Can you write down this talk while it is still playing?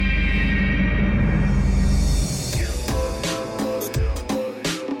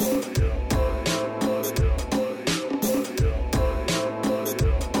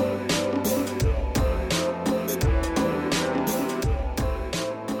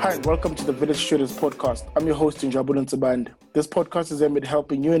Hi, and welcome to the Village Traders Podcast. I'm your host, Njabulun Taband. This podcast is aimed at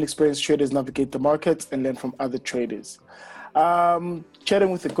helping new and experienced traders navigate the markets and learn from other traders. Chatting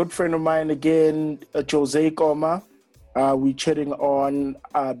with a good friend of mine again, Jose Koma. We're chatting on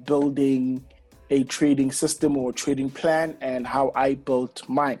building a trading system or trading plan and how I built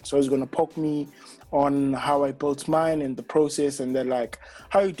mine. So he's going to poke me on how I built mine and the process, and they're like,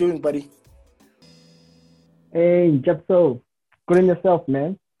 how you doing, buddy? Hey, Jepso. Good in yourself,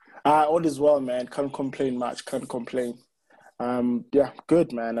 man. All is well, man. Can't complain much. Can't complain. Yeah,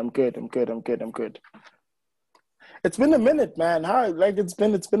 good, man. I'm good. It's been a minute, man. How? Like it's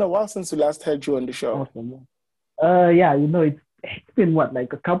been a while since we last had you on the show. Awesome, man. Yeah, it's been what,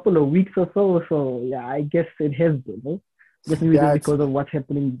 like a couple of weeks or so. So yeah, I guess it has been, no? Just maybe Yeah, just it's because of what's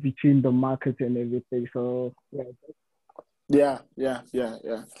happening between the markets and everything. So yeah. yeah.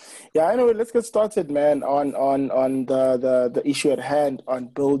 Anyway, let's get started, man. On the issue at hand on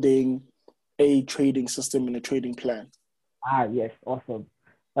building a trading system and a trading plan. Yes, awesome.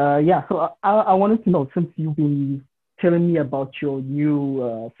 Yeah, so I wanted to know, since you've been telling me about your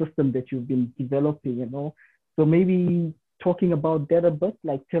new system that you've been developing, so maybe talking about that a bit,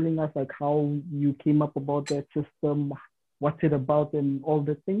 like telling us like how you came up about that system, what's it about, and all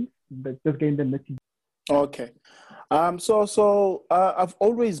the things, but just getting the nitty. Okay. I've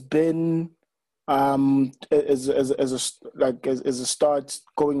always been as a start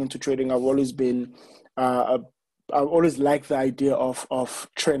going into trading. I've always been I've always liked the idea of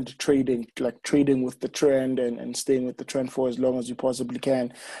trend trading, like trading with the trend and staying with the trend for as long as you possibly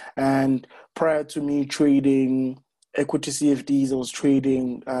can. And prior to me trading equity CFDs, I was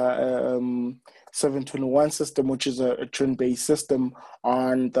trading 721 system, which is a trend-based system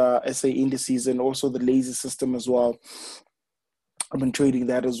on the SA indices and also the lazy system as well. I've been trading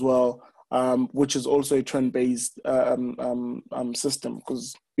that as well, which is also a trend-based system,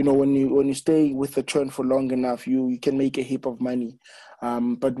 because when you stay with the trend for long enough, you can make a heap of money.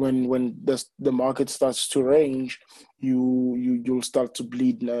 But when the market starts to range, you'll start to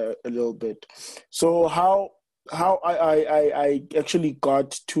bleed a little bit. So how I actually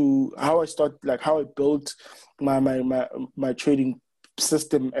got to how I start, like how I built my trading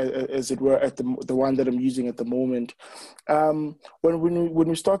system, as it were, at the one that I'm using at the moment. When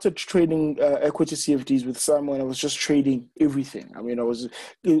we started trading equity CFDs with someone, I was just trading everything. I mean, it was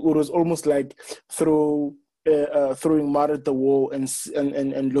almost like throwing mud at the wall and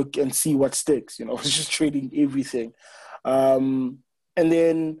look and see what sticks. I was just trading everything, and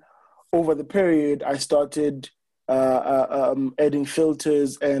then over the period, I started adding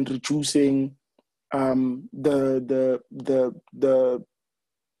filters and reducing the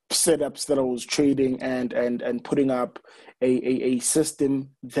setups that I was trading and putting up a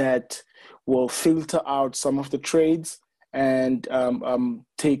system that will filter out some of the trades and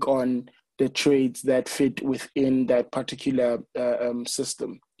take on the trades that fit within that particular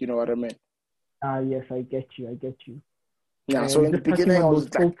system. You know what I mean? Yes, I get you. Yeah. So And in the just touching beginning, I on those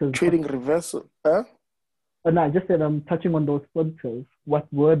was like filters, trading reversal. no, I just said I'm touching on those filters. What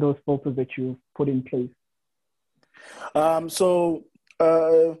were those filters that you put in place? So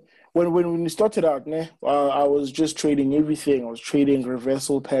when we started out, I was just trading everything. I was trading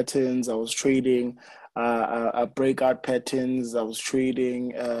reversal patterns. I was trading breakout patterns. I was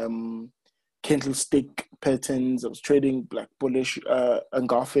trading candlestick patterns. I was trading black bullish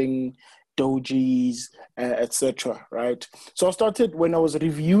engulfing dojis, etc. Right. So I started, when I was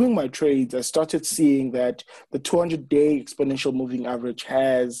reviewing my trades, I started seeing that the 200-day exponential moving average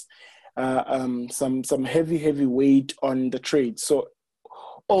has some heavy weight on the trade. So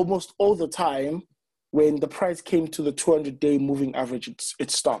almost all the time, when the price came to the 200-day moving average,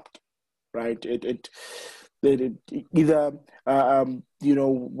 it stopped, right? It either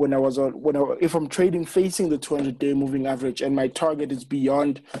if I'm trading facing the 200-day moving average and my target is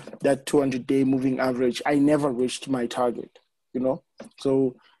beyond that 200-day moving average, I never reached my target.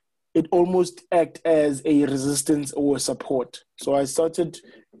 So it almost act as a resistance or support. So I started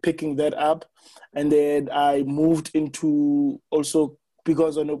picking that up, and then I moved into also,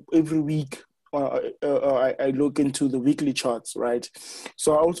 because every week I look into the weekly charts, right?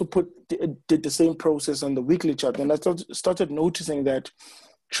 So I also did the same process on the weekly chart, and I started noticing that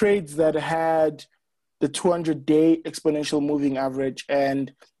trades that had the 200-day exponential moving average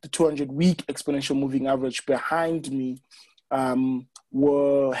and the 200-week exponential moving average behind me had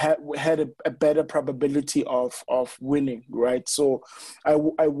a better probability of winning, right? So I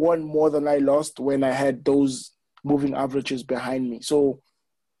won more than I lost when I had those moving averages behind me. So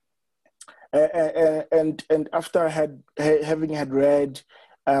and after having had read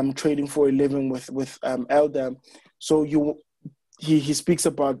trading for a living with Elder, so he speaks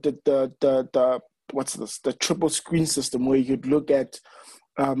about the what's this, the triple screen system, where you'd look at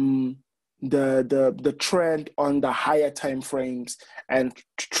the trend on the higher time frames and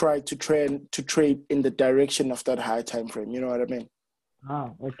try to trade in the direction of that higher time frame. You know what I mean?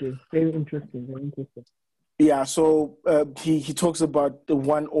 Okay. Very interesting. Very interesting. Yeah, so he talks about the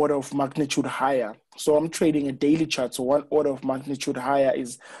one order of magnitude higher. So I'm trading a daily chart. So one order of magnitude higher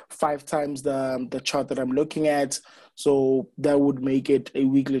is 5 times the chart that I'm looking at. So that would make it a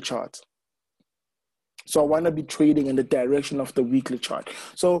weekly chart. So I want to be trading in the direction of the weekly chart.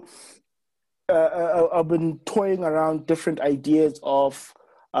 So I've been toying around different ideas of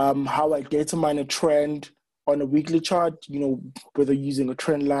how I determine a trend on a weekly chart, whether using a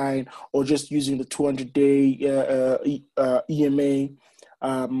trend line or just using the 200-day EMA.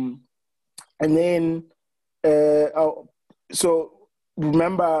 And then, so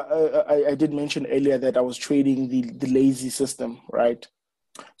remember, I did mention earlier that I was trading the lazy system, right?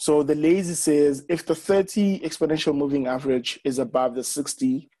 So the lazy says if the 30 exponential moving average is above the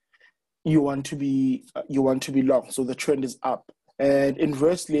 60, you want to be long. So the trend is up. And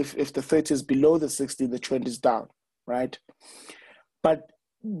inversely, if the 30 is below the 60, the trend is down, right? But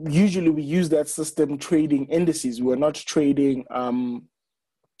usually we use that system trading indices. We're not trading,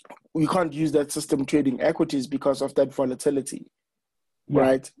 we can't use that system trading equities because of that volatility,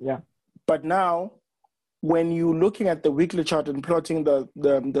 right? Yeah. But now, when you're looking at the weekly chart and plotting the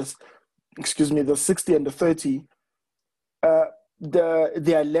 60 and the 30,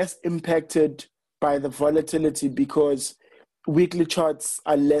 they are less impacted by the volatility because weekly charts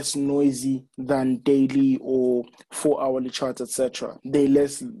are less noisy than daily or 4-hourly charts, etc. They're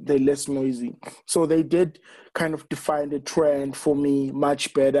less noisy. So they did kind of define the trend for me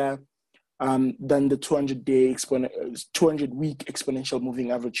much better than the 200-day 200-week exponential moving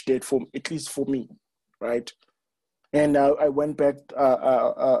average did, for at least for me, right? And I went back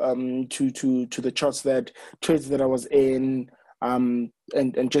to the charts trades that I was in. And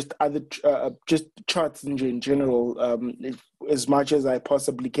just other just charts in general, as much as I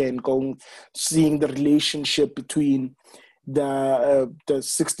possibly can, seeing the relationship between the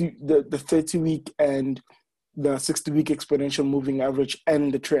 30-week and the 60-week exponential moving average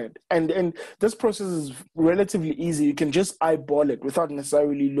and the trend. And this process is relatively easy. You can just eyeball it without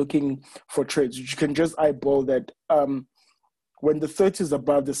necessarily looking for trades. You can just eyeball that when the 30 is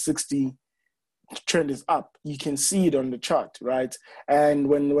above the 60, trend is up. You can see it on the chart, right? And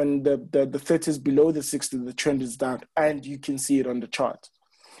when the 30 is below the 60, the trend is down, and you can see it on the chart.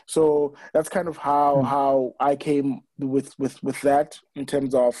 So that's kind of how I came with that, in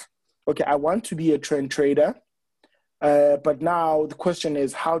terms of, okay, I want to be a trend trader, but now the question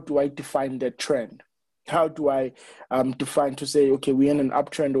is, how do I define that trend? How do I define to say, okay, we're in an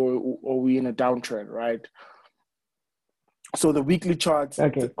uptrend or we're in a downtrend, right? So the weekly chart,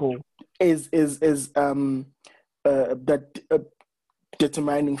 cool, is that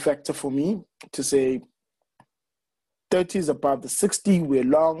determining factor for me to say 30 is above the 60, we're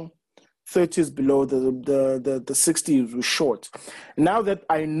long. 30 is below the 60, we're short. Now that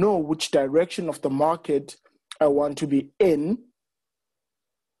I know which direction of the market I want to be in,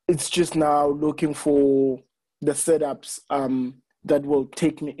 it's just now looking for the setups that will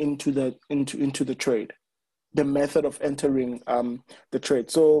take me into the trade, the method of entering the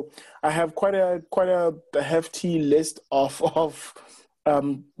trade. So I have quite a hefty list of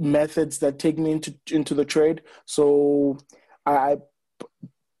methods that take me into the trade. So I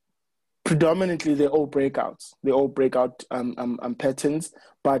predominantly they're all breakouts. They all breakout patterns,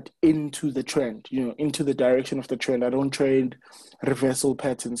 but into the trend, into the direction of the trend. I don't trade reversal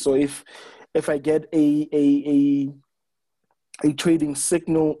patterns. So if I get a trading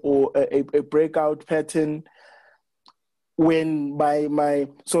signal or a breakout pattern, when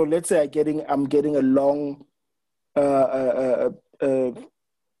so let's say I'm getting a long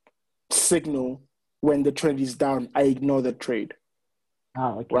signal when the trend is down, I ignore the trade.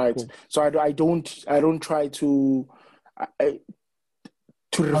 Okay, right. Cool. So I don't try to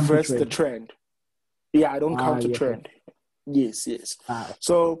reverse the trend. Yeah, I don't counter trend. Yes.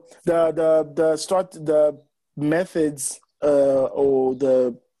 So the methods or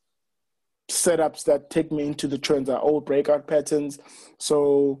the setups that take me into the trends are all breakout patterns.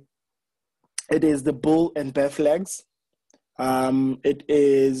 So it is the bull and bear flags. It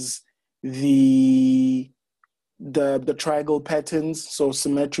is the triangle patterns, so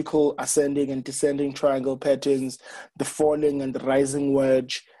symmetrical ascending and descending triangle patterns, the falling and the rising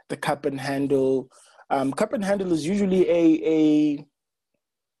wedge, the cup and handle. Cup and handle is usually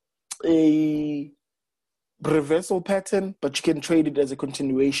a reversal pattern, but you can trade it as a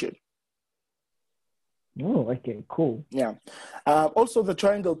continuation. Oh, okay, cool. Yeah. Also, the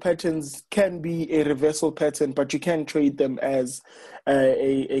triangle patterns can be a reversal pattern, but you can trade them as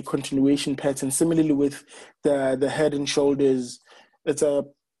a continuation pattern. Similarly, with the head and shoulders, it's a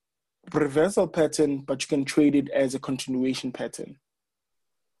reversal pattern, but you can trade it as a continuation pattern,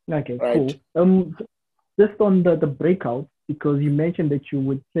 Okay, right? cool. Just on the breakout, because you mentioned that you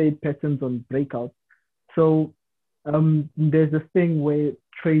would say patterns on breakout. So there's this thing where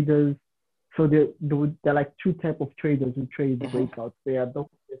traders, so there are like two type of traders who trade Mm-hmm. breakouts. They are those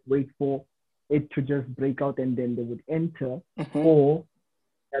that wait for it to just break out and then they would enter, Mm-hmm. or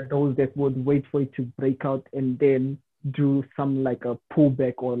there are those that would wait for it to break out and then do some like a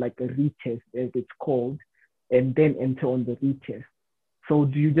pullback or like a retest as it's called, and then enter on the retest. So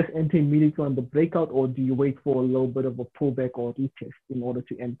do you just enter immediately on the breakout, or do you wait for a little bit of a pullback or retest in order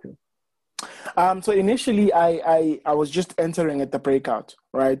to enter? So initially, I was just entering at the breakout,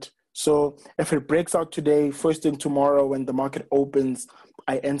 right? So if it breaks out today, first thing tomorrow when the market opens,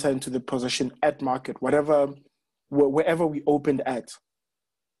 I enter into the position at market, wherever we opened at,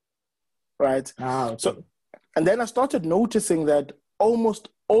 right? Ah, So, okay. and then I started noticing that almost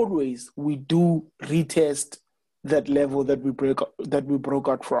always we do retest that level that we broke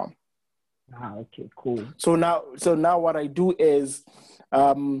out from. Ah, okay, cool. So now what I do is,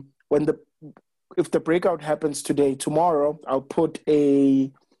 when the if the breakout happens today, tomorrow I'll put a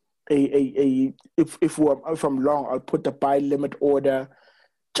if I'm long, I'll put the buy limit order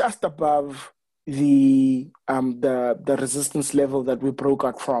just above the resistance level that we broke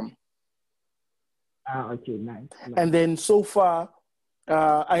out from. Ah, okay, nice, And nice. then so far,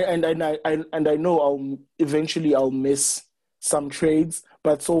 I know I'll miss some trades,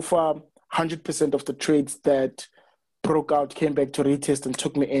 but so far, 100% of the trades that broke out came back to retest and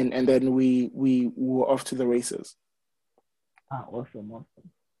took me in, and then we were off to the races. Ah, awesome, awesome.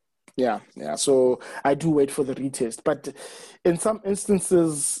 Yeah. So I do wait for the retest, but in some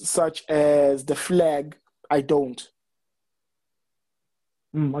instances, such as the flag, I don't.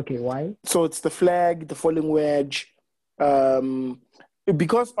 Okay, why? So it's the flag, the falling wedge, um,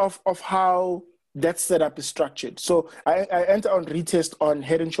 because of how that setup is structured. So I enter on retest on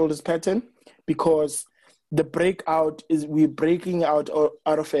head and shoulders pattern because the breakout is we're breaking out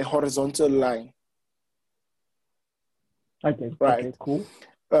of a horizontal line, Okay, right? okay, cool.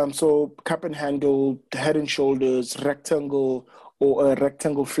 So cup and handle, head and shoulders, rectangle, or a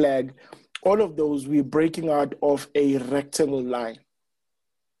rectangle flag, all of those we're breaking out of a rectangle line.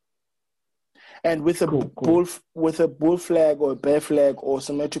 And Cool, cool. with a bull flag or a bear flag or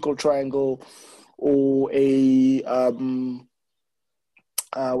symmetrical triangle or a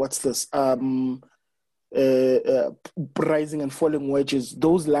what's this rising and falling wedges,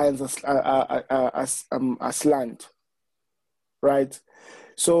 those lines are slant, right?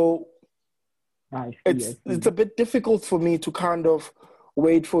 So I see, I it's a see. bit difficult for me to kind of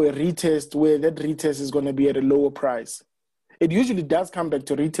wait for a retest where that retest is going to be at a lower price. It usually does come back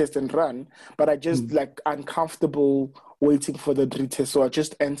to retest and run, but I just Hmm. like uncomfortable waiting for the retest. So I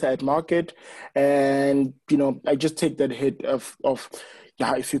just enter at market, and I just take that hit of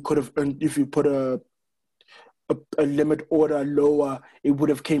yeah. If you put a limit order lower, it would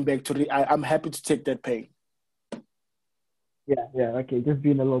have came back to. I'm happy to take that pain. Yeah, yeah, okay. Just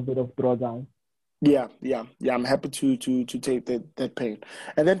being a little bit of drawdown. Yeah. I'm happy to take that pain,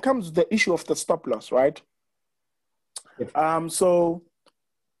 and then comes the issue of the stop loss, right? Yes. So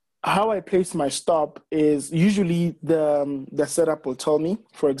how I place my stop is usually the setup will tell me.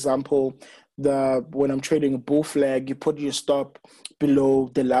 For example, the when I'm trading a bull flag, you put your stop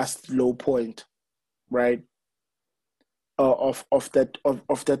below the last low point, right? Of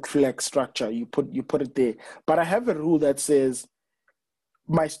that flag structure. You put it there. But I have a rule that says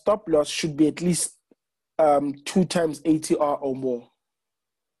my stop loss should be at least two times ATR or more.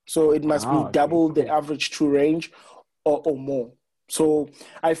 So it must be Ah, okay, double the cool. average true range or more. So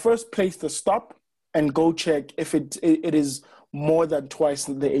I first place the stop and go check if it is more than twice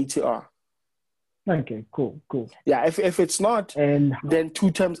the ATR. Okay, cool, cool. Yeah, if it's not, And then two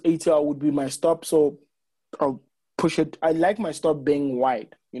times ATR would be my stop. So I'll push it. I like my stop being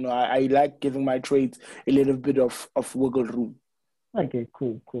wide. I like giving my trades a little bit of wiggle room. okay,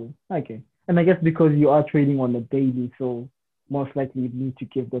 cool, cool. Okay. And I guess because you are trading on a daily, so most likely you need to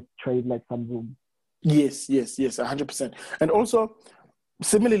give the trade like some room. Yes, 100%. And also,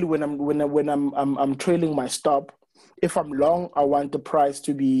 similarly, when I'm trailing my stop, if I'm long, I want the price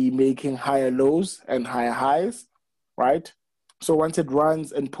to be making higher lows and higher highs, right? So once it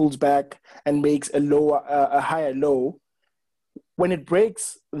runs and pulls back and makes a higher low, when it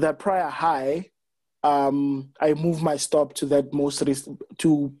breaks the prior high, I move my stop to that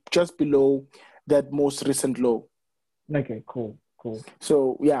to just below that most recent low. Okay, cool.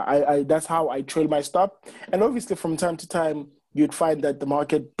 So yeah, I that's how I trail my stop. And obviously from time to time, you'd find that the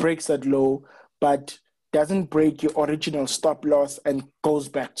market breaks that low, but doesn't break your original stop loss and goes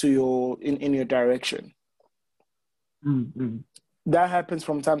back to your in your direction. Mm-hmm. That happens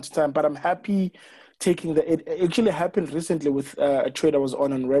from time to time, but I'm happy taking it actually happened recently with a trade I was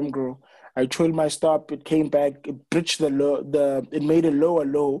on Remgro. I trailed my stop, it came back, it breached the low, it made a lower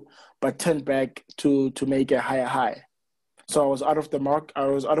low, but turned back to make a higher high. So I was out of the mark, I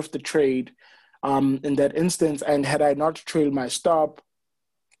was out of the trade in that instance. And had I not trailed my stop,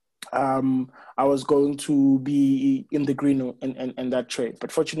 I was going to be in the green in that trade.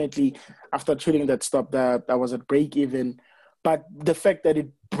 But fortunately, after trailing that stop, that I was at break even. But the fact that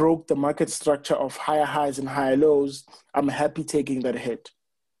it broke the market structure of higher highs and higher lows, I'm happy taking that hit,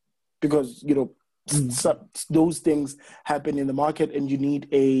 because those things happen in the market, and you need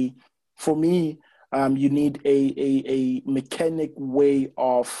for me, you need a mechanic way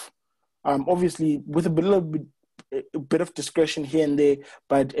of, obviously with a bit of discretion here and there,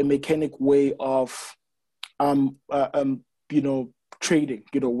 but a mechanic way of, trading,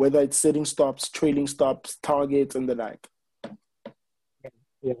 whether it's setting stops, trailing stops, targets, and the like.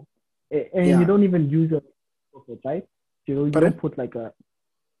 Yeah. And you Yeah. don't even use a profit, right? You don't put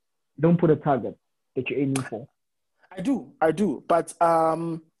a target that you're aiming for. I do. But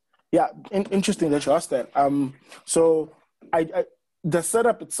yeah, interesting that you asked that. So I the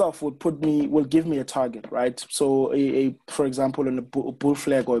setup itself will give me a target, right? So for example, in a bull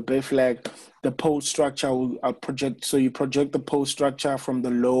flag or a bear flag, the pole structure will project. So you project the pole structure from the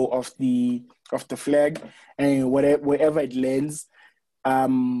low of the flag, and wherever it lands,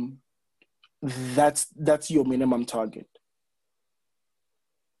 that's your minimum target,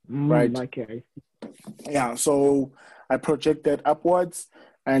 right? Okay. Yeah. So I project that upwards,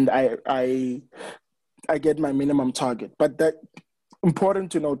 and I get my minimum target. But that,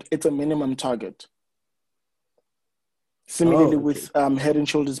 important to note, it's a minimum target. Similarly, with Head and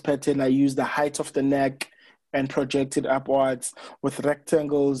Shoulders pattern, I use the height of the neck and project it upwards. With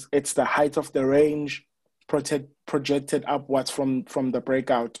rectangles, it's the height of the range projected upwards from the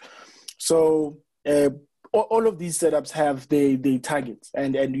breakout. So all of these setups have the targets,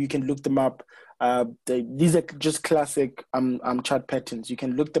 and you can look them up. These are just classic chart patterns. You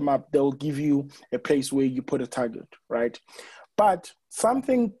can look them up. They'll give you a place where you put a target, right? But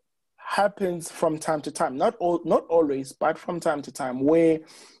something happens from time to time, not always, but from time to time, where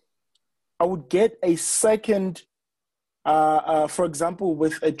I would get a second, for example,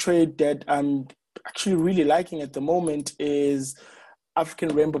 with a trade that I'm actually really liking at the moment is African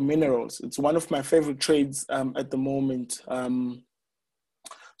Rainbow Minerals. It's one of my favorite trades at the moment.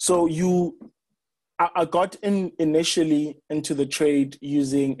 So I got initially into the trade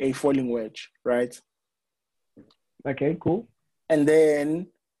using a falling wedge, right? Okay, cool. And then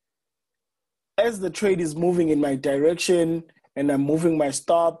as the trade is moving in my direction and I'm moving my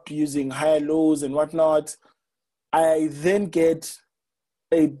stop using higher lows and whatnot, I then get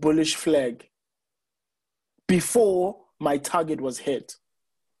a bullish flag before my target was hit.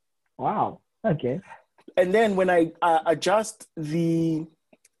 Wow. Okay. And then when I adjust when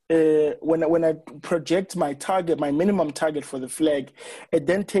I project my target, my minimum target for the flag, it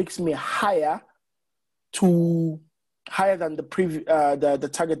then takes me higher than the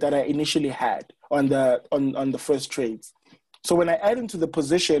target that I initially had on the first trades. So when I add into the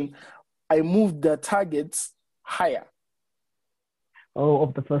position, I move the targets higher. Oh,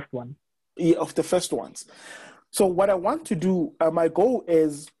 of the first one. Yeah, of the first ones. So what I want to do, my goal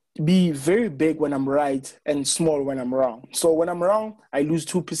is be very big when I'm right and small when I'm wrong. So when I'm wrong, I lose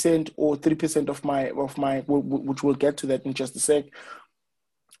 2% or 3% of my, which we'll get to that in just a sec.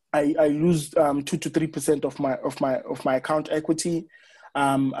 I lose 2 to 3% of my account equity,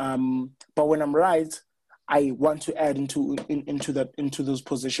 but when I'm right, I want to add into those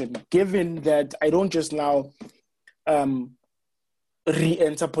positions. Given that I don't just now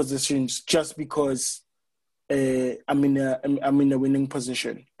re-enter positions just because I'm in a winning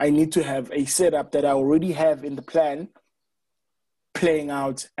position. I need to have a setup that I already have in the plan playing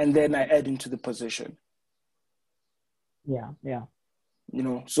out, and then I add into the position. Yeah.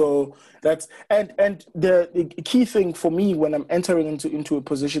 So that's and the key thing for me when I'm entering into a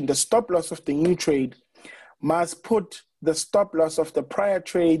position, the stop loss of the new trade must put the stop loss of the prior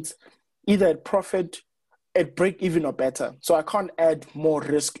trades either at profit, at break even, or better. So I can't add more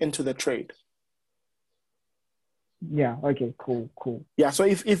risk into the trade. Yeah. Okay. Cool. Yeah. So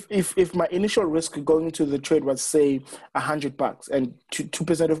if my initial risk going into the trade was say $100 and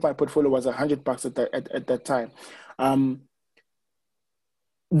 2% of my portfolio was $100 at that time,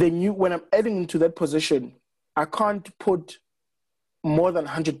 when I'm adding into that position, I can't put more than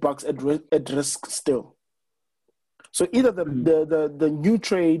 $100 at risk still. So either the new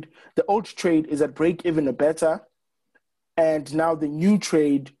trade, the old trade is at break even or better, and now the new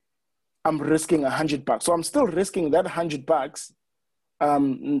trade, I'm risking $100. So I'm still risking that $100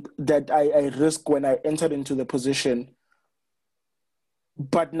 that I risk when I entered into the position.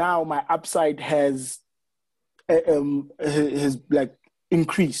 But now my upside has like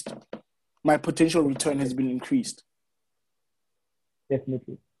increased. My potential return has been increased.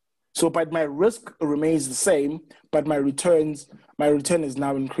 Definitely. So, but my risk remains the same, but my return is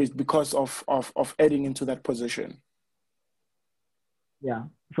now increased because of adding into that position. Yeah.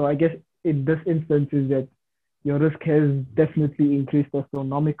 So I guess in this instance is that your risk has definitely increased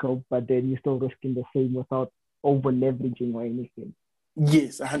astronomical, but then you're still risking the same without over leveraging or anything.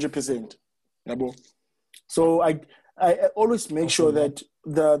 Yes, 100%. So I always make sure that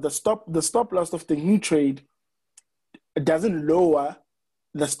the stop loss of the new trade doesn't lower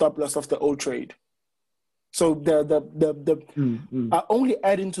the stop loss of the old trade. So I only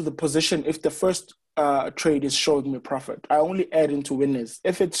add into the position if the first trade is showing me profit. I only add into winners.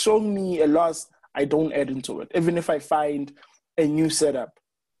 If it's showing me a loss, I don't add into it, even if I find a new setup.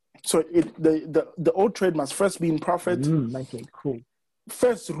 So the old trade must first be in profit. Okay, cool.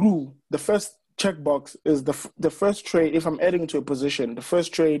 First rule, the first checkbox is the first trade. If I'm adding into a position, the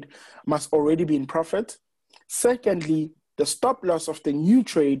first trade must already be in profit. Secondly, the stop loss of the new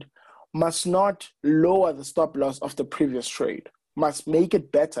trade must not lower the stop loss of the previous trade, must make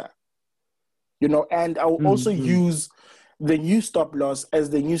it better. And I'll also use the new stop loss as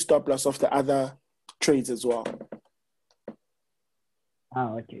the new stop loss of the other trades as well.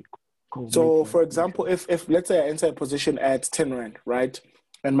 Okay, cool. So for example, if let's say I enter a position at 10 Rand, right?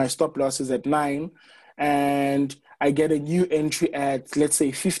 And my stop loss is at 9, and I get a new entry at, let's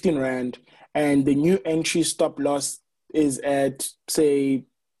say, 15 Rand, and the new entry stop loss is at, say,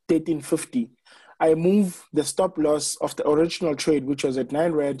 13.50. I move the stop loss of the original trade, which was at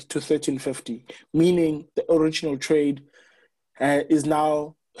 9 Rand, to 13.50, meaning the original trade is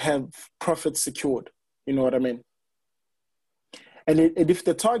now have profit secured. You know what I mean? And if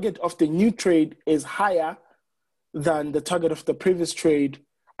the target of the new trade is higher than the target of the previous trade,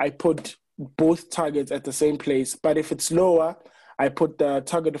 I put both targets at the same place. But if it's lower, I put the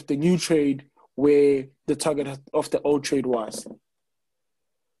target of the new trade where the target of the old trade was.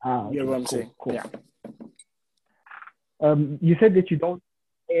 Okay, you know what I'm saying? Cool. Yeah. You said that you don't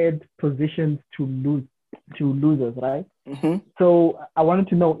add positions to losers, right? Mm-hmm. So I wanted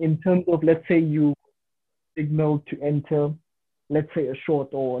to know, in terms of, let's say you signal to enter, let's say a short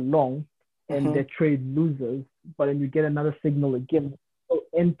or a long, and the trade loses, but then you get another signal again, so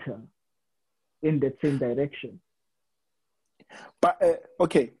enter in that same direction. But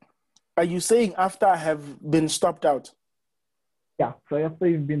okay, are you saying after I have been stopped out? Yeah. So after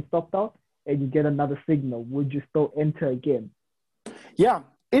you've been stopped out and you get another signal, would you still enter again? Yeah.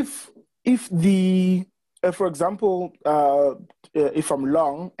 If for example, if I'm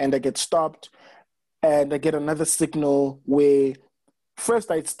long and I get stopped and I get another signal where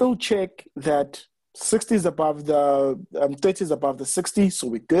first I'd still check that 60 is above the 30 is above the 60, so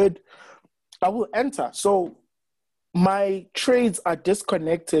we're good. I will enter. So my trades are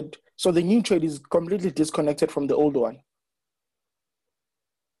disconnected. So the new trade is completely disconnected from the old one.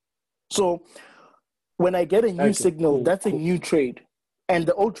 So when I get a new signal, that's a new trade, and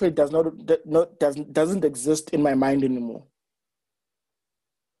the old trade doesn't exist in my mind anymore.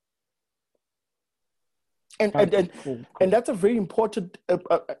 And that's a very important,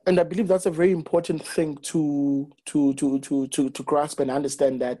 and I believe that's a very important thing to grasp and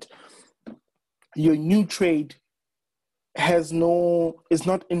understand, that your new trade is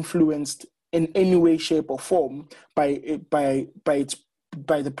not influenced in any way, shape, or form by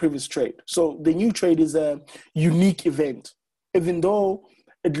the previous trade. So the new trade is a unique event, even though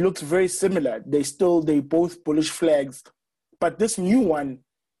it looks very similar. They both bullish flags, but this new one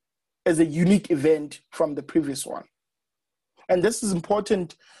is a unique event from the previous one. And this is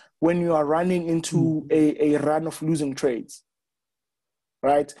important when you are running into a run of losing trades,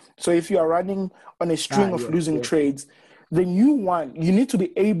 right? So if you are running on a string of losing trades, the new one, you need to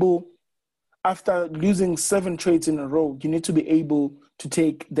be able, after losing 7 trades in a row, you need to be able to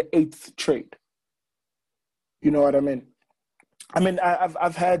take the 8th trade. You know what I mean? I mean,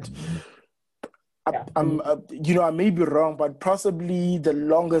 I've had, I may be wrong, but possibly the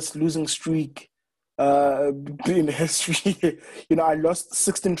longest losing streak in history. I lost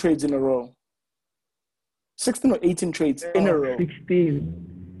 16 trades in a row. 16 or 18 trades in a row.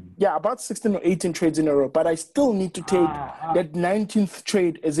 16. yeah, about 16 or 18 trades in a row, but I still need to take that 19th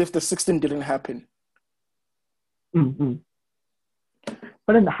trade as if the 16 didn't happen. Mm-hmm.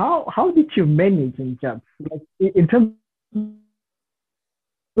 But then how did you manage in jumps? Like in terms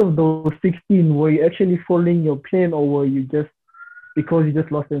of those 16, were you actually following your plan, or were you just, because you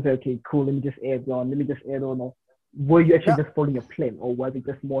just lost and said, okay, cool, let me just add on, or were you actually just following a plan, or was it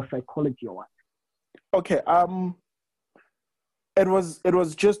just more psychology or what? Okay, it was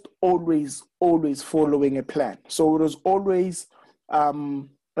just always following a plan. So it was always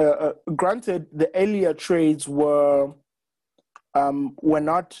granted the earlier trades were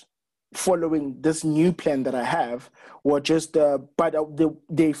not following this new plan that I have, were just but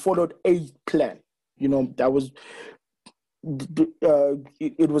they followed a plan. You know, that was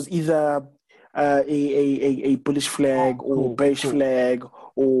it was either a bullish flag or bearish flag,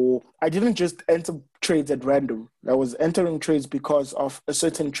 or I didn't just enter trades at random. I was entering trades because of a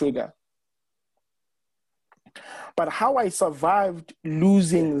certain trigger. But how I survived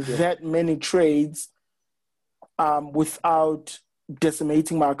losing that many trades without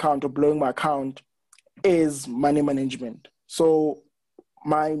decimating my account or blowing my account is money management. So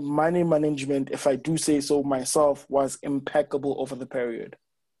my money management, if I do say so myself, was impeccable over the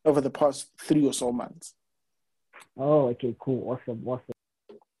past 3 or so months. Oh, okay, cool. Awesome.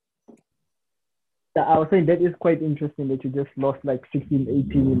 Yeah, I was saying that is quite interesting that you just lost like 16,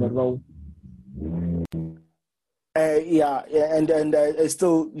 18 in a row. And I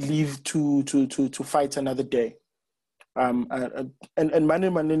still live to fight another day. And money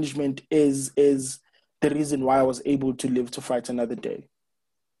management is the reason why I was able to live to fight another day.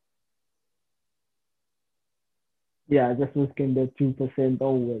 Yeah, just risking that 2%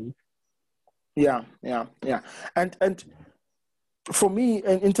 always. Yeah. And for me,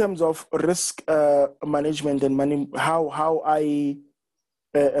 in terms of risk management and money, how I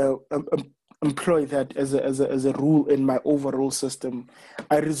employ that as a rule in my overall system,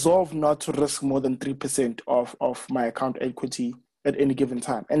 I resolve not to risk more than 3% of my account equity at any given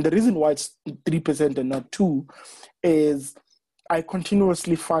time. And the reason why it's 3% and not 2% is I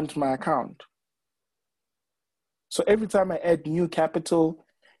continuously fund my account. So every time I add new capital,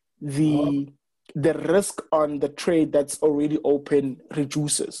 the risk on the trade that's already open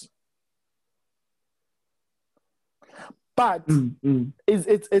reduces. But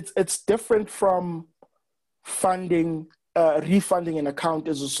it's different from funding, refunding an account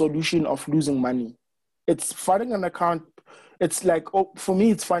as a solution of losing money. It's funding an account. It's like, for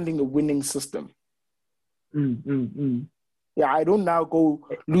me, it's finding a winning system. Yeah, I don't now go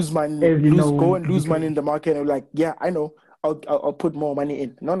lose money, lose money in the market. And I'm like, yeah, I know, I'll put more money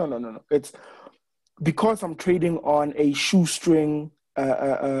in. No. It's because I'm trading on a shoestring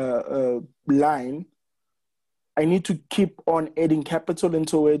line. I need to keep on adding capital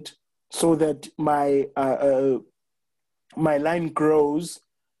into it so that my line grows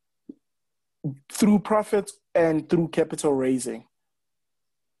through profits and through capital raising.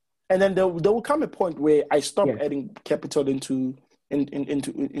 And then there will come a point where I stop adding capital into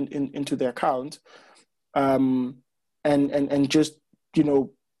the account, and just, you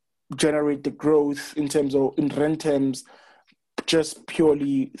know, generate the growth in rent terms, just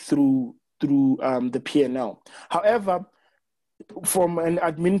purely through the P&L. However, from an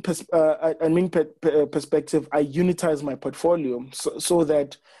admin perspective, I unitize my portfolio so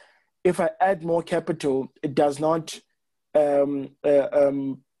that if I add more capital, it does not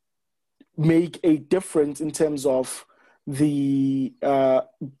make a difference in terms of the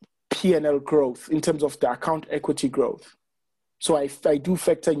P&L growth, in terms of the account equity growth. So I do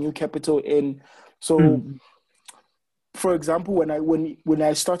factor new capital in. So, for example, when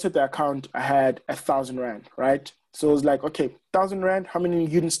I started the account, I had 1,000 Rand, right? So it was like, okay, 1,000 Rand, how many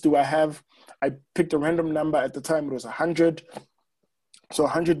units do I have? I picked a random number. At the time, it was 100. So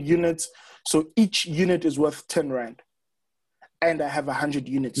 100 units. So each unit is worth 10 Rand. And I have 100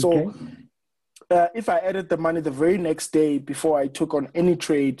 units. Okay. So if I added the money the very next day before I took on any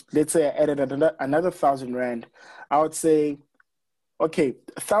trade, let's say I added another 1,000 Rand, I would say, okay,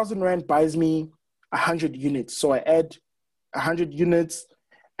 1,000 Rand buys me 100 units. So I add 100 units,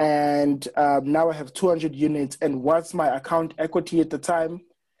 and now I have 200 units. And what's my account equity at the time?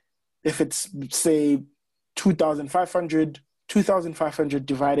 If it's, say, 2,500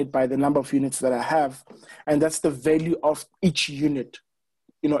 divided by the number of units that I have, and that's the value of each unit.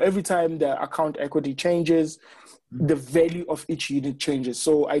 You know, every time the account equity changes, the value of each unit changes.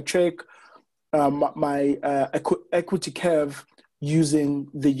 So I track my equity curve using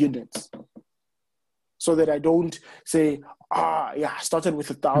the units, so that I don't say, I started with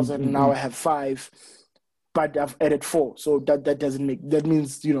 1,000, now I have 5. but I've added 4. So that doesn't make, that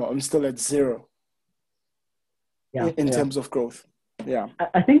means, I'm still at 0 in terms of growth. Yeah.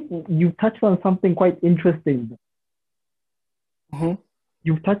 I think you touched on something quite interesting. Mm-hmm.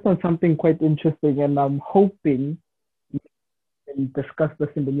 You've touched on something quite interesting, and I'm hoping we can discuss this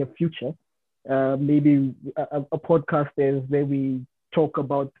in the near future. Maybe a podcast is where we talk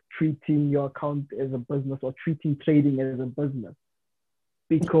about treating your account as a business or treating trading as a business.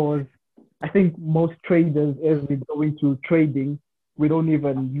 Because I think most traders, as we go into trading, we don't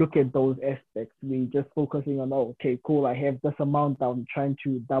even look at those aspects. We're just focusing on, oh, okay, cool, I have this amount, I'm trying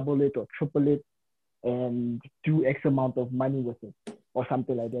to double it or triple it and do X amount of money with it or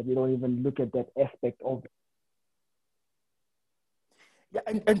something like that. We don't even look at that aspect of it. Yeah,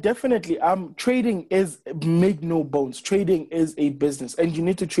 and definitely, trading is, make no bones, trading is a business, and you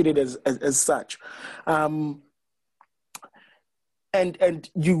need to treat it as such. And any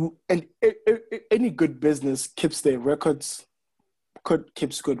good business keeps their records,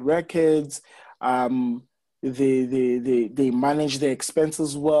 keeps good records. They manage their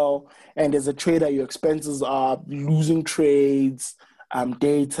expenses well, and as a trader, your expenses are losing trades,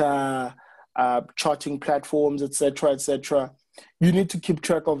 data, charting platforms, etc., etc. You need to keep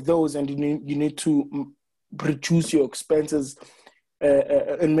track of those, and you need to reduce your expenses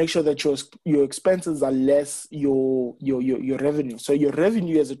and make sure that your expenses are less your revenue. So your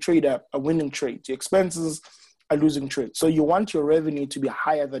revenue as a trader are winning trades. Your expenses are losing trades. So you want your revenue to be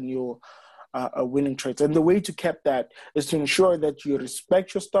higher than your winning trades. And the way to cap that is to ensure that you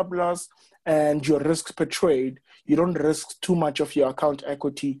respect your stop loss and your risks per trade. You don't risk too much of your account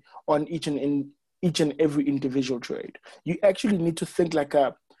equity on each and every individual trade. You actually need to think like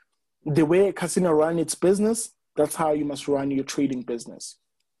the way a casino runs its business. That's how you must run your trading business.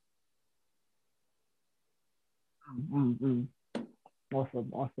 Mm-hmm.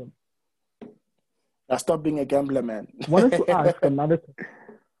 Awesome. Now stop being a gambler, man. Wanted to ask another question.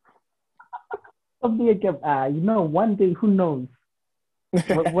 Stop being a gambler. One day, who knows?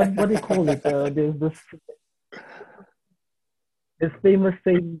 What do you call it? There's this famous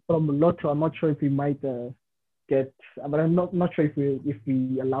saying from Lotto. I'm not sure if we might get, but I'm not sure if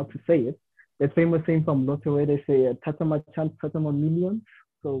we allowed to say it. That famous saying from Lotto where they say "Tatama chance, Tatama millions."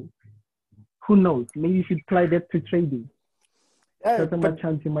 So who knows? Maybe you should apply that to trading. Tatama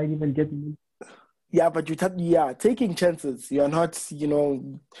chance, you might even get. Yeah, but taking chances. You are not,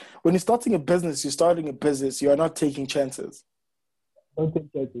 when you're starting a business, you are not taking chances. Don't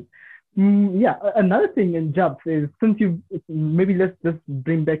take chances. Another thing in jobs is, since maybe let's just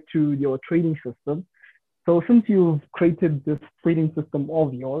bring back to your trading system. So since you've created this trading system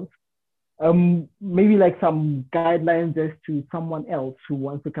of yours, maybe like some guidelines as to someone else who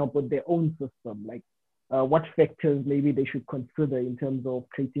wants to come up with their own system, like what factors maybe they should consider in terms of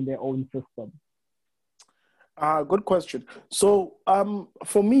creating their own system. Good question. So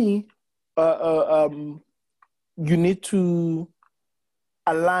for me, you need to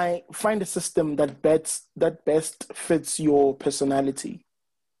find a system that best fits your personality,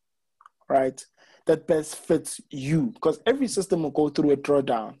 right? That best fits you, because every system will go through a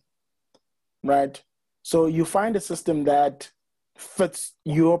drawdown, right? So you find a system that fits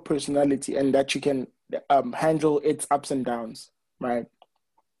your personality and that you can handle its ups and downs, right?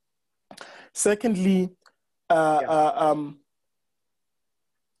 Secondly,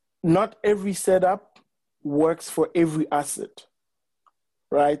 not every setup works for every asset,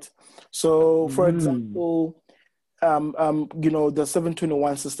 right? So, for example, the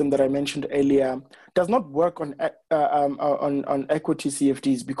 721 system that I mentioned earlier does not work on equity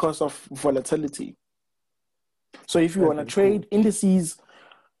CFDs because of volatility. So if you want to trade indices,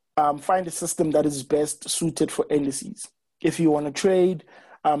 find a system that is best suited for indices. If you want to trade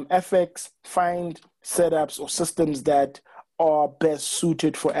FX, find setups or systems that are best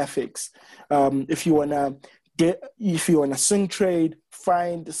suited for FX. If you want to swing trade,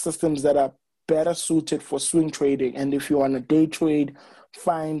 find systems that are better suited for swing trading. And if you want to day trade,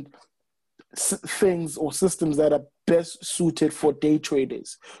 find things or systems that are best suited for day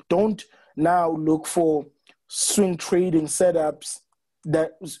traders. Don't now look for swing trading setups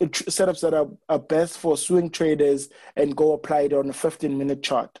that are best for swing traders and go apply it on a 15-minute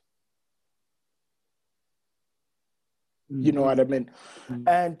chart. You know what I mean?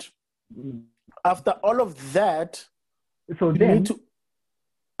 And after all of that, so then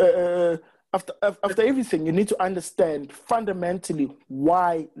after everything, you need to understand fundamentally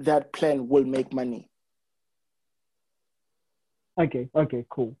why that plan will make money. Okay,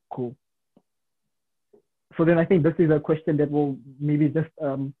 cool. So then I think this is a question that will maybe just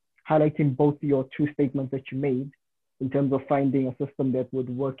highlighting both your two statements that you made in terms of finding a system that would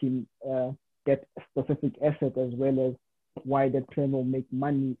work in that specific asset as well as why that plan will make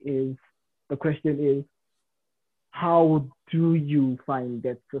money is the question is, how do you find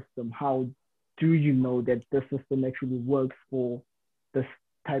that system? How do you know that the system actually works for this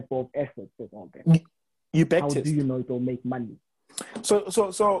type of assets and all that? You back How test. do you know it will make money?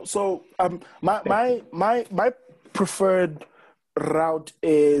 My preferred route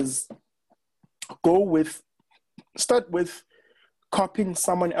is start with copying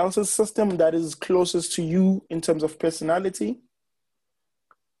someone else's system that is closest to you in terms of personality,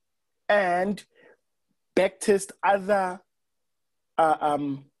 and backtest other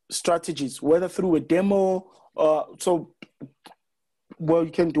strategies, whether through a demo.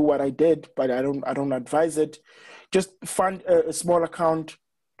 You can do what I did, but I don't advise it. Just find a small account,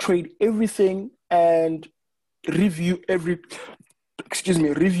 trade everything, and review every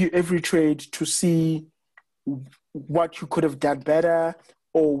trade to see what you could have done better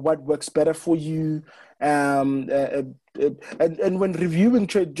or what works better for you. And when reviewing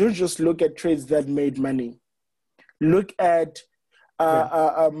trade, don't just look at trades that made money. Look at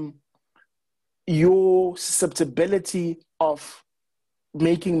your susceptibility of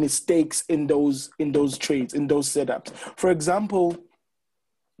making mistakes in those trades, in those setups. For example,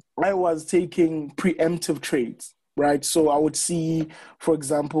 I was taking preemptive trades, right? So I would see, for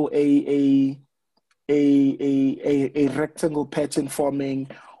example, a rectangle pattern forming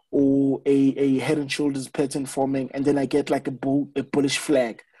or a head and shoulders pattern forming, and then I get like a bullish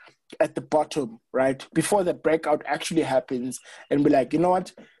flag at the bottom, right? Before the breakout actually happens, and be like, you know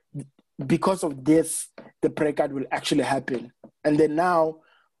what? Because of this, the breakout will actually happen. And then now,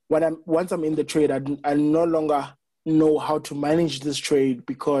 once I'm in the trade, I no longer know how to manage this trade,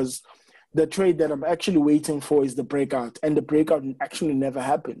 because the trade that I'm actually waiting for is the breakout, and the breakout actually never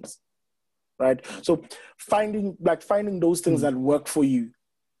happens, right? So finding those things that work for you.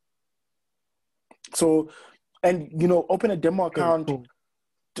 So, and open a demo account. Cool.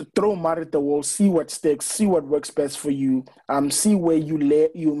 To throw mud at the wall, see what sticks, see what works best for you, see where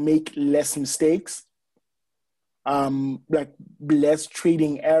you make less mistakes, like less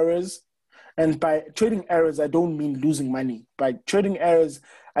trading errors. And by trading errors, I don't mean losing money. By trading errors,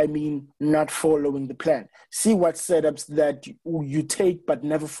 I mean not following the plan. See what setups that you take but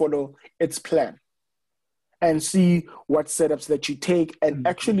never follow its plan, and see what setups that you take and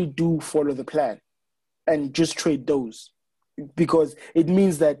actually do follow the plan, and just trade those. Because it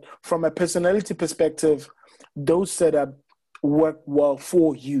means that from a personality perspective, those setups work well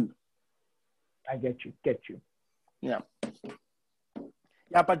for you. I get you. Yeah,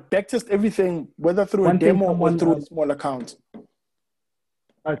 but backtest everything, whether through a demo or through a small account.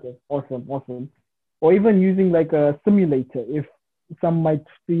 Okay, awesome. Or even using like a simulator. If some might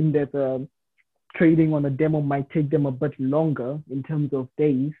seem that trading on a demo might take them a bit longer in terms of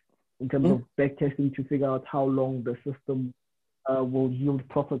days, in terms of backtesting to figure out how long the system will yield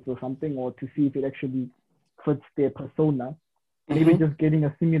profits or something, or to see if it actually fits their persona. Maybe just getting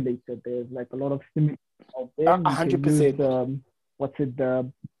a simulator. There's like a lot of simulators out there. 100%.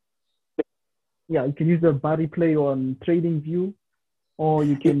 You can use the body play on TradingView, or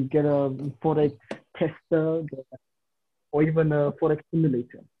you can get a Forex tester, or even a Forex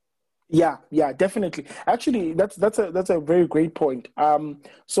simulator. Yeah, definitely. Actually, that's a very great point.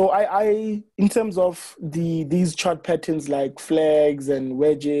 So I in terms of these chart patterns like flags and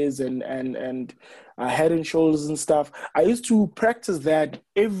wedges and head and shoulders and stuff, I used to practice that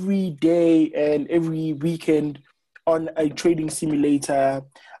every day and every weekend on a trading simulator.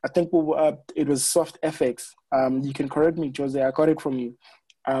 I think it was SoftFX. You can correct me, Jose. I got it from you.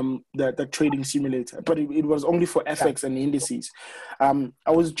 The trading simulator, but it was only for FX and indices. I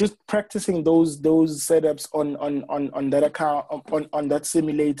was just practicing those setups on that account, on that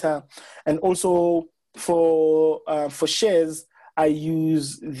simulator, and also for shares, I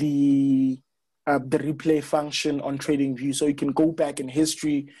use the replay function on TradingView, so you can go back in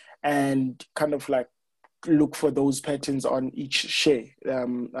history and kind of like look for those patterns on each share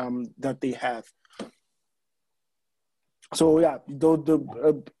that they have. So yeah, we'll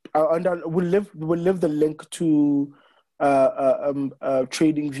leave the link to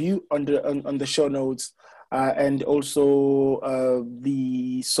TradingView on the show notes, and also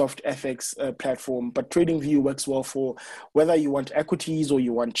the SoftFX platform. But TradingView works well for whether you want equities or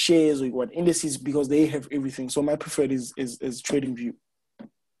you want shares or you want indices, because they have everything. So my preferred is TradingView.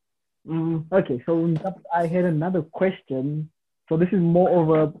 Okay, so I had another question. So this is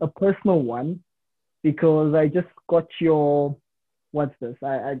more of a personal one, because I just got your, what's this?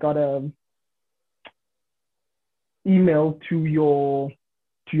 I got a email to your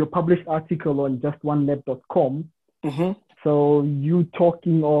published article on justonelab.com. So you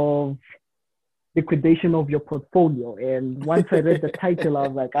talking of liquidation of your portfolio. And once I read the title, I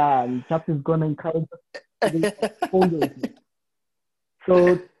was like, Japs is going to encourage us to liquidate portfolios.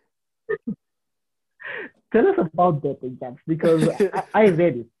 So tell us about that, Japs, because I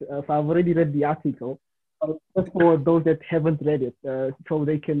read it. So I've already read the article. Just for those that haven't read it, so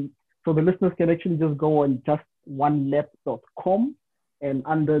the listeners can actually just go on justonelap.com, and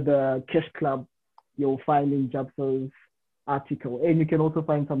under the Cash Club, you'll find in Japs's article, and you can also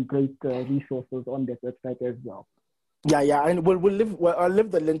find some great resources on that website as well. Yeah, and I'll leave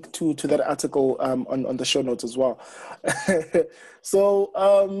the link to that article on the show notes as well. So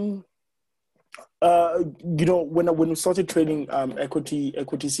when we started trading equity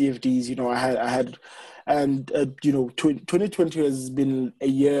CFDs, I had and 2020 has been a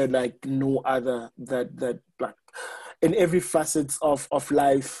year like no other, that like in every facet of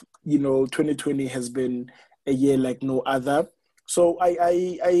life. 2020 has been a year like no other. So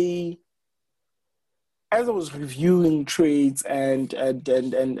I as I was reviewing trades and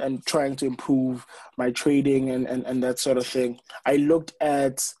trying to improve my trading and that sort of thing, I looked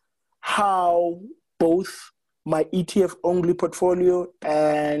at how both my ETF only portfolio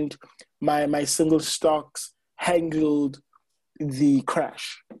and my single stocks handled the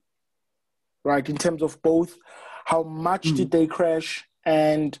crash, right? In terms of both, how much did they crash,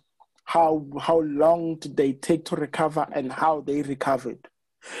 and how long did they take to recover, and how they recovered,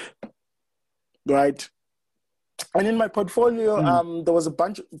 right? And in my portfolio, there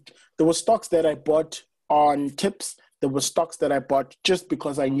were stocks that I bought on tips. There were stocks that I bought just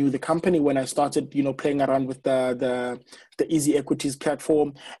because I knew the company when I started, playing around with the Easy Equities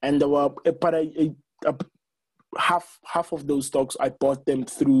platform. And there were, but half of those stocks I bought them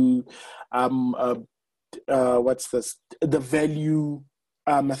through, the value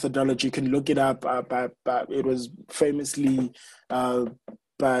methodology. You can look it up. It was famously by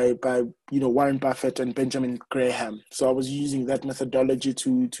Warren Buffett and Benjamin Graham. So I was using that methodology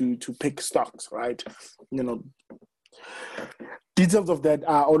to pick stocks, right? Details of that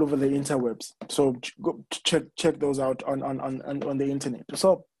are all over the interwebs. So go check those out on the internet.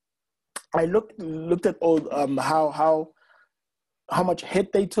 So I looked at all how much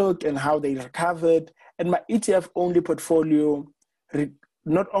hit they took and how they recovered. And my ETF only portfolio,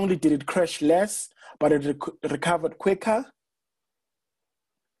 not only did it crash less, but it recovered quicker.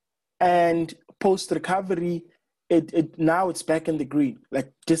 And post recovery, it now it's back in the green,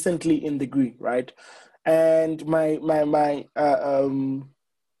 like decently in the green, right? And my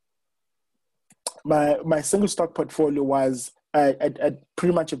single stock portfolio was at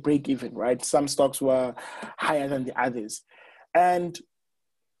pretty much a break even, right? Some stocks were higher than the others, and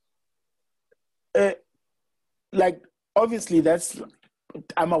obviously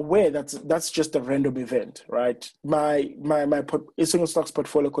I'm aware that's just a random event, right? My single stocks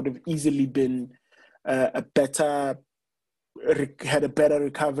portfolio could have easily been had a better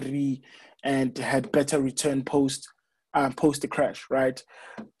recovery and had better return post the crash, right?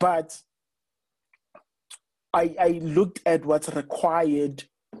 But I looked at what's required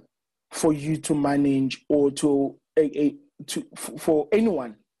for you to manage, or for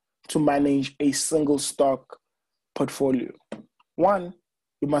anyone to manage a single stock portfolio. One,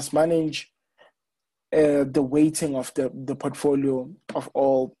 you must manage the weighting of the portfolio of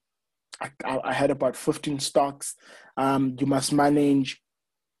all. I had about 15 stocks. You must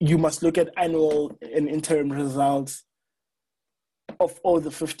look at annual and interim results of all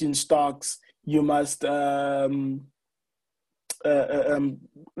the 15 stocks. You must look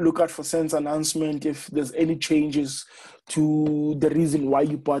out for SENS announcement if there's any changes to the reason why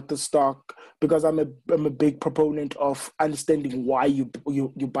you bought the stock, because I'm a big proponent of understanding why you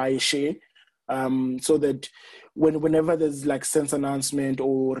buy a share, so that whenever there's like SENS announcement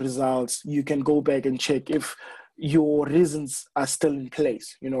or results, you can go back and check if your reasons are still in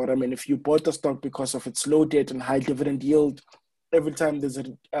place. You know what I mean? If you bought the stock because of its low debt and high dividend yield, every time there's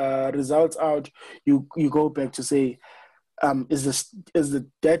a results out, you go back to say, is the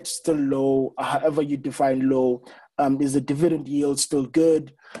debt still low? However you define low. Is the dividend yield still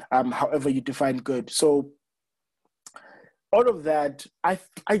good? However you define good. So all of that, I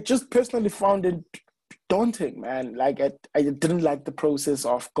just personally found it daunting, man. Like I didn't like the process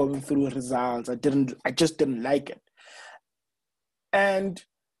of going through results. I just didn't like it. And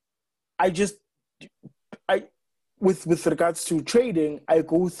with regards to trading, I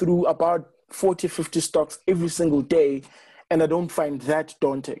go through about 40, 50 stocks every single day, and I don't find that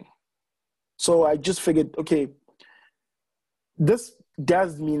daunting. So I just figured, okay, this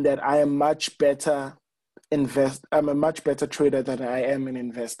does mean that I am much better I'm a much better trader than I am an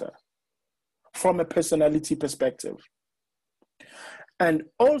investor from a personality perspective. And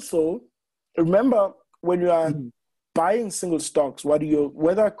also, remember when you are Mm-hmm. buying single stocks,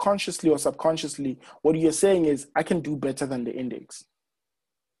 whether consciously or subconsciously, what you're saying is, I can do better than the index,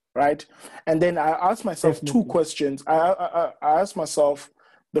 right? And then I ask myself two Definitely. questions. I ask myself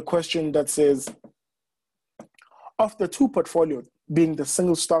the question that says, of the two portfolios, being the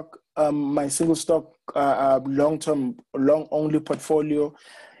single stock, my single stock long-term, long-only portfolio,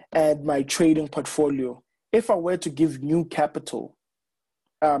 and my trading portfolio, if I were to give new capital,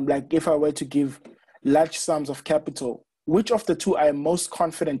 like if I were to give large sums of capital, which of the two I am most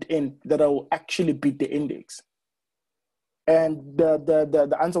confident in that I will actually beat the index? And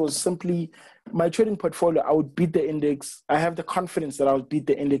the answer was simply my trading portfolio. I would beat the index. I have the confidence that I would beat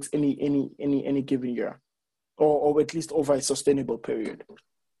the index any given year, or at least over a sustainable period.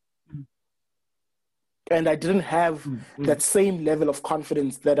 And I didn't have Mm-hmm. that same level of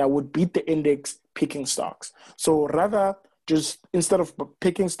confidence that I would beat the index picking stocks. So rather, just instead of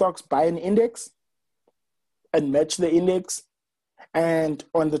picking stocks, buy an index and match the index. And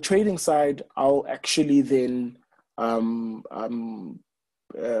on the trading side, I'll actually then try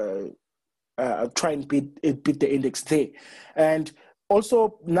and beat the index there. And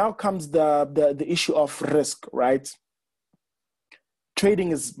also now comes the issue of risk, right?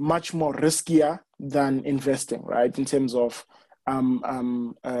 Trading is much more riskier than investing, right? In terms of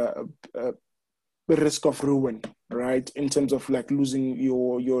the risk of ruin, right? In terms of like losing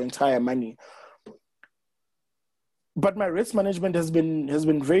your entire money. But my risk management has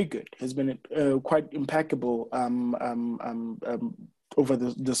been very good, has been quite impeccable over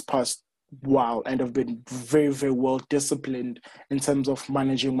this past while, and I've been very, very well disciplined in terms of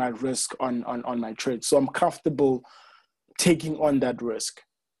managing my risk on my trades. So I'm comfortable taking on that risk.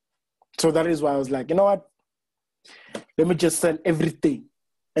 So that is why I was like, you know what? Let me just sell everything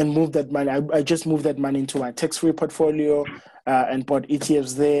and move that money. I just moved that money into my tax-free portfolio and bought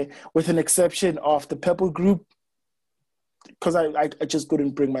ETFs there, with an exception of the Purple Group, because I just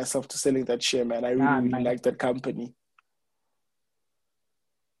couldn't bring myself to selling that share, man. I really, really like that company.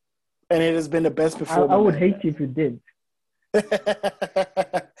 And it has been the best performer. I would hate if you did.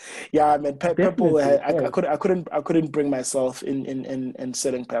 Yeah, man. Purple. Definitely. I couldn't bring myself in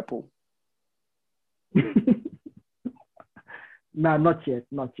selling Purple. Nah, not yet.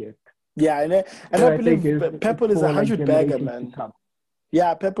 Not yet. Yeah, and But I I think believe it's Purple is for like 100 bagger, generations to man. come.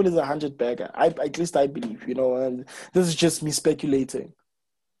 Yeah, Purple is 100 bagger. At least I believe, you know, and this is just me speculating.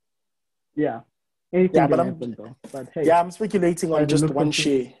 Yeah. Anything Yeah, can happen though. But hey, I'm speculating by on the just looks one of it.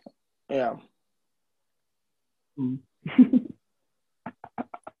 share. Yeah. Mm.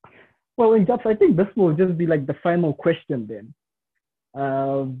 Well, in Jobs, I think this will just be like the final question then.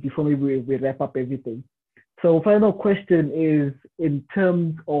 Before maybe we wrap up everything. So final question is in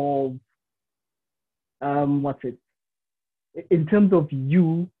terms of what's it? In terms of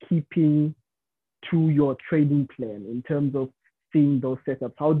you keeping to your trading plan, in terms of seeing those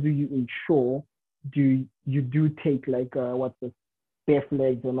setups, how do you ensure you do take like what's the bare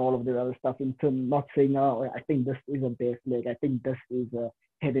flags and all of the other stuff, in terms not saying, oh, I think this is a bare flag, I think this is a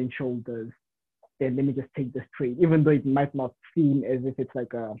head and shoulders, then let me just take this trade, even though it might not seem as if it's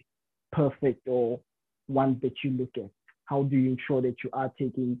like a perfect or one that you look at. How do you ensure that you are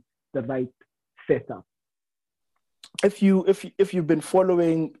taking the right setup? If you've been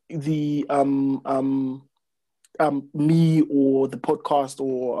following the me or the podcast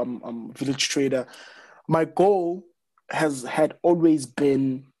or Village Trader, my goal had always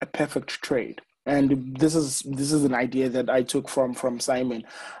been a perfect trade, and this is an idea that I took from Simon.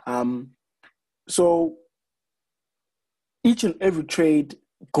 So each and every trade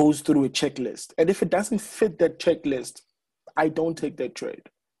goes through a checklist, and if it doesn't fit that checklist, I don't take that trade.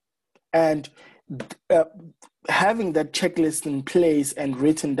 And uh, having that checklist in place and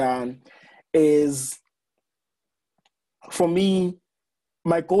written down is, for me,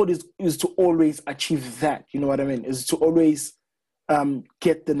 my goal is to always achieve that. You know what I mean? Is to always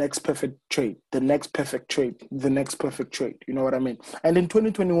get the next perfect trade, the next perfect trade, the next perfect trade. You know what I mean? And in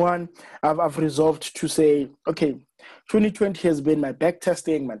 2021, I've resolved to say, okay, 2020 has been my back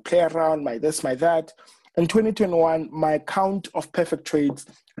testing, my play around, my this, my that. In 2021, my count of perfect trades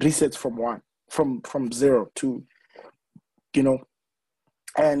resets from zero to, you know,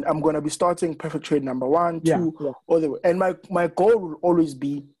 and I'm going to be starting perfect trade number 1, Yeah, 2, yeah. all the way. And my goal will always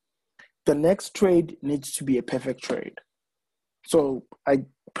be, the next trade needs to be a perfect trade. So my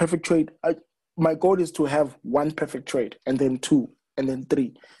goal is to have one perfect trade, and then 2, and then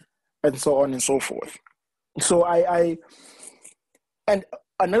 3, and so on and so forth. So and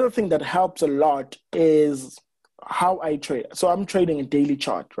another thing that helps a lot is how I trade. So I'm trading a daily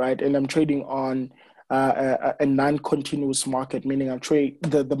chart, right? And I'm trading on a non-continuous market, meaning I trade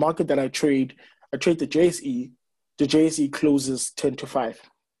the market that I trade the JSE. The JSE closes 10 to 5,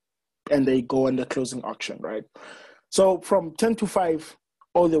 and they go on the closing auction, right? So from 10 to 5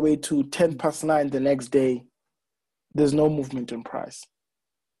 all the way to 10 past 9 the next day, there's no movement in price.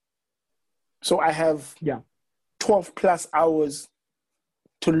 So I have 12 plus hours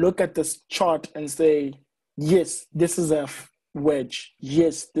to look at this chart and say, yes, this is a wedge.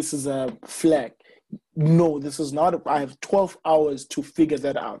 Yes, this is a flag. No, this is not. I have 12 hours to figure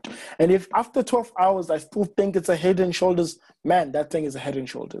that out. And if after 12 hours I still think it's a head and shoulders, man, that thing is a head and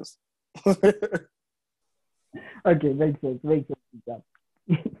shoulders. Okay, makes sense.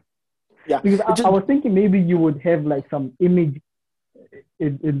 Yeah. Because I was thinking maybe you would have like some image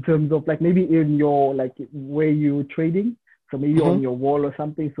in terms of like maybe in your like where you're trading. So maybe on your wall or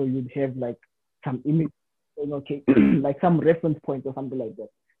something. So you'd have like some image, okay, like some reference point or something like that.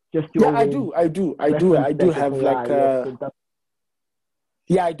 Just I do have like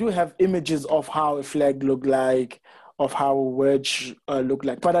I do have images of how a flag look like, of how a wedge look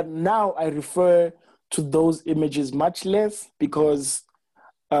like. But now I refer to those images much less because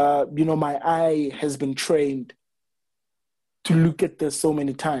my eye has been trained to look at this so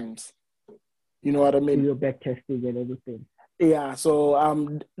many times. You know what I mean? You're back testing and everything. Yeah.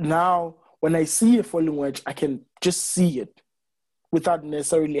 So now when I see a falling wedge, I can just see it without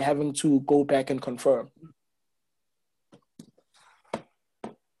necessarily having to go back and confirm.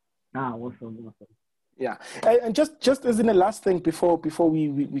 Awesome. Yeah, and just as in the last thing before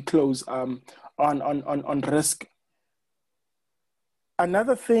we close on risk.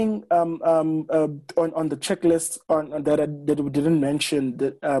 Another thing on the checklist that we didn't mention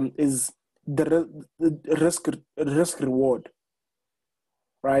that is the risk reward,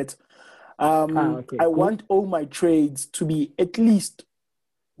 right? Okay, I cool. want all my trades to be at least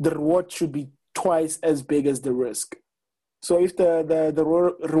the reward should be twice as big as the risk. So if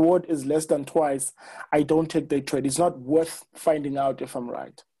the reward is less than twice, I don't take the trade. It's not worth finding out if I'm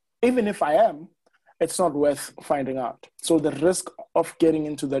right. Even if I am, it's not worth finding out. So the risk of getting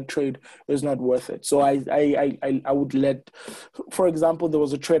into that trade is not worth it. So I would let, for example, there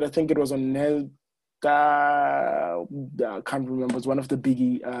was a trade, I think it was on Nel. I can't remember. It's one of the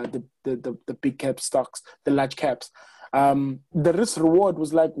biggie, the big cap stocks, the large caps. The risk reward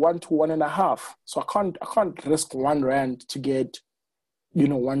was like 1 to 1.5. So I can't risk R1 to get,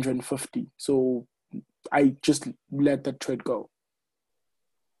 150. So I just let that trade go.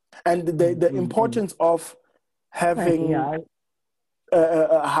 And the importance of having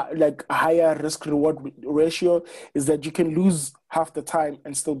like a higher risk reward ratio is that you can lose half the time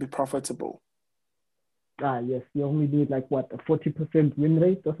and still be profitable. Yes, you only need like what, a 40% win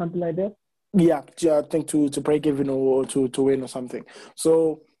rate or something like that. Yeah, I think to break even or to win or something.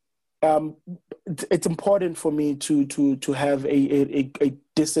 So it's important for me to have a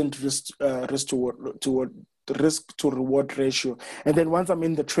decent risk to reward ratio. And then once I'm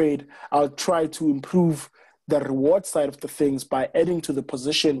in the trade, I'll try to improve the reward side of the things by adding to the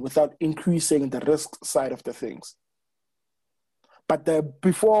position without increasing the risk side of the things. But the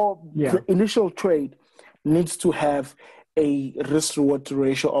initial trade needs to have a risk reward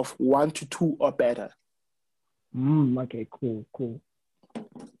ratio of 1 to 2 or better. Okay, cool.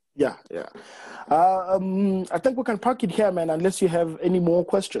 Yeah. I think we can park it here, man, unless you have any more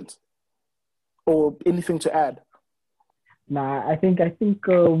questions or anything to add. Nah, I think we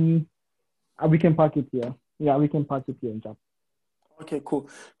can park it here. Yeah, we can park it here and jump. Okay, cool.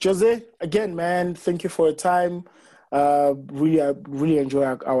 Jose, again, man, thank you for your time. Really enjoy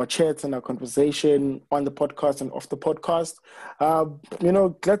our chats and our conversation on the podcast and off the podcast.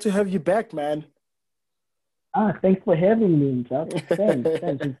 Glad to have you back, man. Thanks for having me, Jared. Thanks.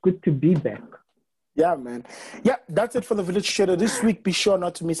 It's good to be back. Yeah, man. Yeah, that's it for the Village Trader this week. Be sure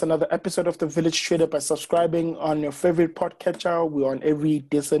not to miss another episode of the Village Trader by subscribing on your favorite podcatcher. We're on every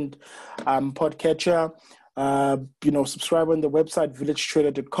decent podcatcher. Subscribe on the website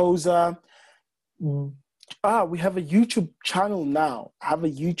villagetrader.coza. We have a YouTube channel now. I have a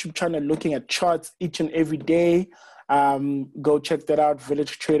YouTube channel looking at charts each and every day. Go check that out,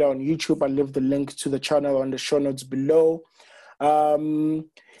 Village Trader on YouTube. I'll leave the link to the channel on the show notes below.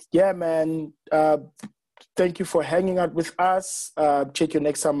 Yeah, man. Thank you for hanging out with us. Check you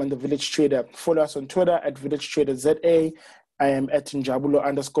next time on the Village Trader. Follow us on Twitter at Village Trader ZA. I am at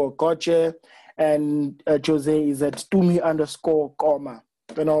Njabulo_Goche. And Jose is at Tumi_Koma.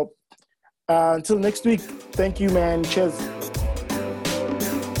 Until next week, thank you, man. Cheers.